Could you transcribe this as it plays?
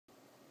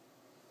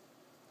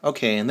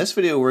Okay, in this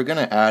video we're going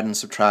to add and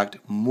subtract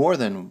more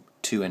than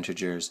two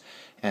integers,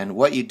 and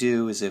what you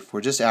do is if we're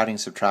just adding and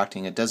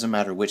subtracting, it doesn't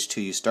matter which two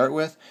you start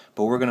with,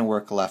 but we're going to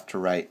work left to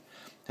right,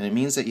 and it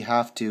means that you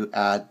have to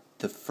add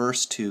the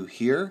first two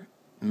here,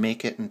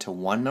 make it into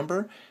one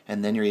number,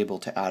 and then you're able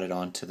to add it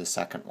on to the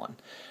second one.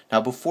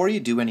 Now before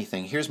you do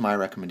anything, here's my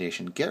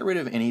recommendation: get rid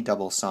of any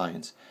double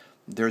signs.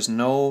 There's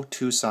no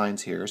two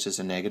signs here, it's just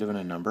a negative and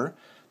a number.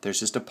 There's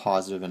just a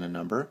positive and a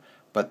number,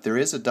 but there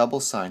is a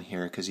double sign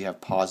here because you have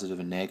positive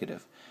and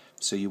negative.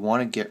 So you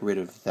want to get rid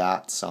of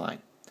that sign.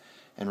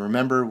 And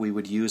remember, we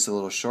would use a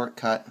little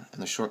shortcut, and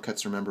the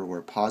shortcuts, remember,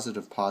 were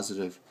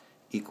positive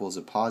equals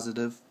a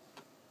positive.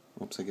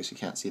 Oops, I guess you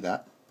can't see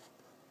that.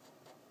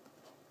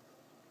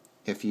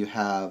 If you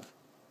have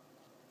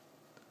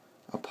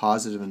a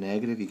positive and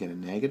negative, you get a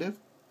negative.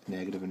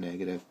 Negative and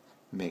negative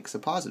makes a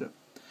positive.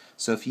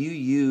 So if you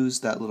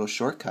use that little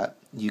shortcut,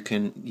 you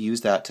can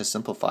use that to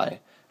simplify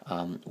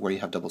where you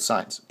have double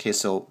signs. Okay,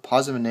 so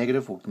positive and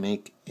negative will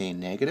make a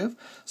negative.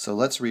 So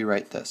let's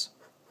rewrite this.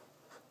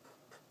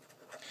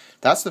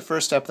 That's the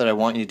first step that I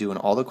want you to do in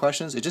all the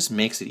questions. It just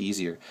makes it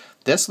easier.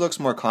 This looks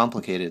more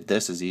complicated.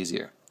 This is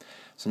easier.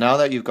 So now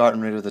that you've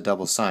gotten rid of the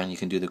double sign, you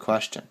can do the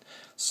question.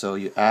 So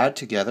you add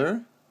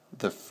together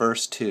the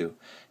first two,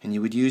 and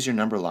you would use your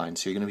number line.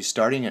 So you're going to be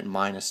starting at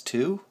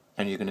 -2,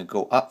 and you're going to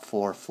go up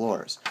 4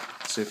 floors.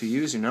 So if you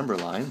use your number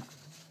line,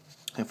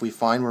 if we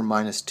find where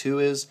 -2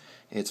 is,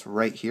 it's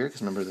right here, because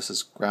remember this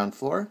is ground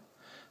floor.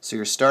 So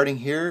you're starting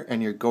here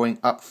and you're going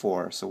up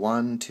 4. So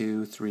 1,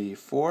 2, 3,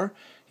 4.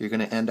 You're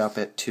going to end up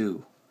at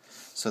 2.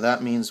 So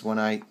that means when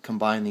I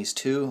combine these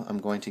two, I'm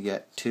going to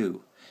get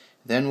 2.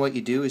 Then what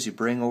you do is you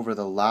bring over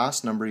the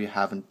last number you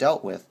haven't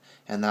dealt with,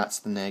 and that's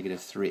the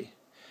 -3.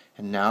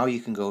 And now you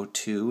can go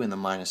 2 and the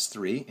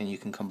 -3, and you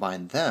can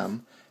combine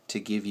them to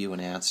give you an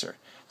answer.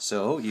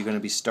 So you're going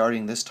to be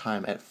starting this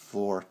time at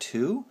floor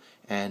 2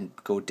 and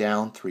go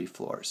down 3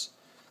 floors.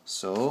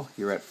 So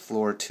you're at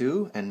floor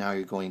 2 and now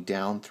you're going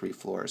down 3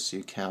 floors. So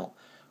you count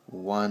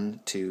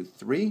 1, 2,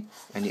 3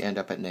 and you end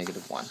up at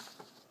 -1.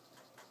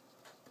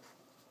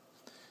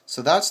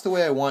 So that's the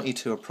way I want you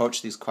to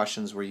approach these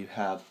questions where you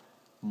have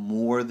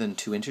more than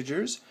two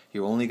integers.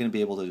 You're only going to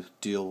be able to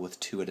deal with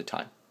two at a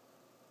time.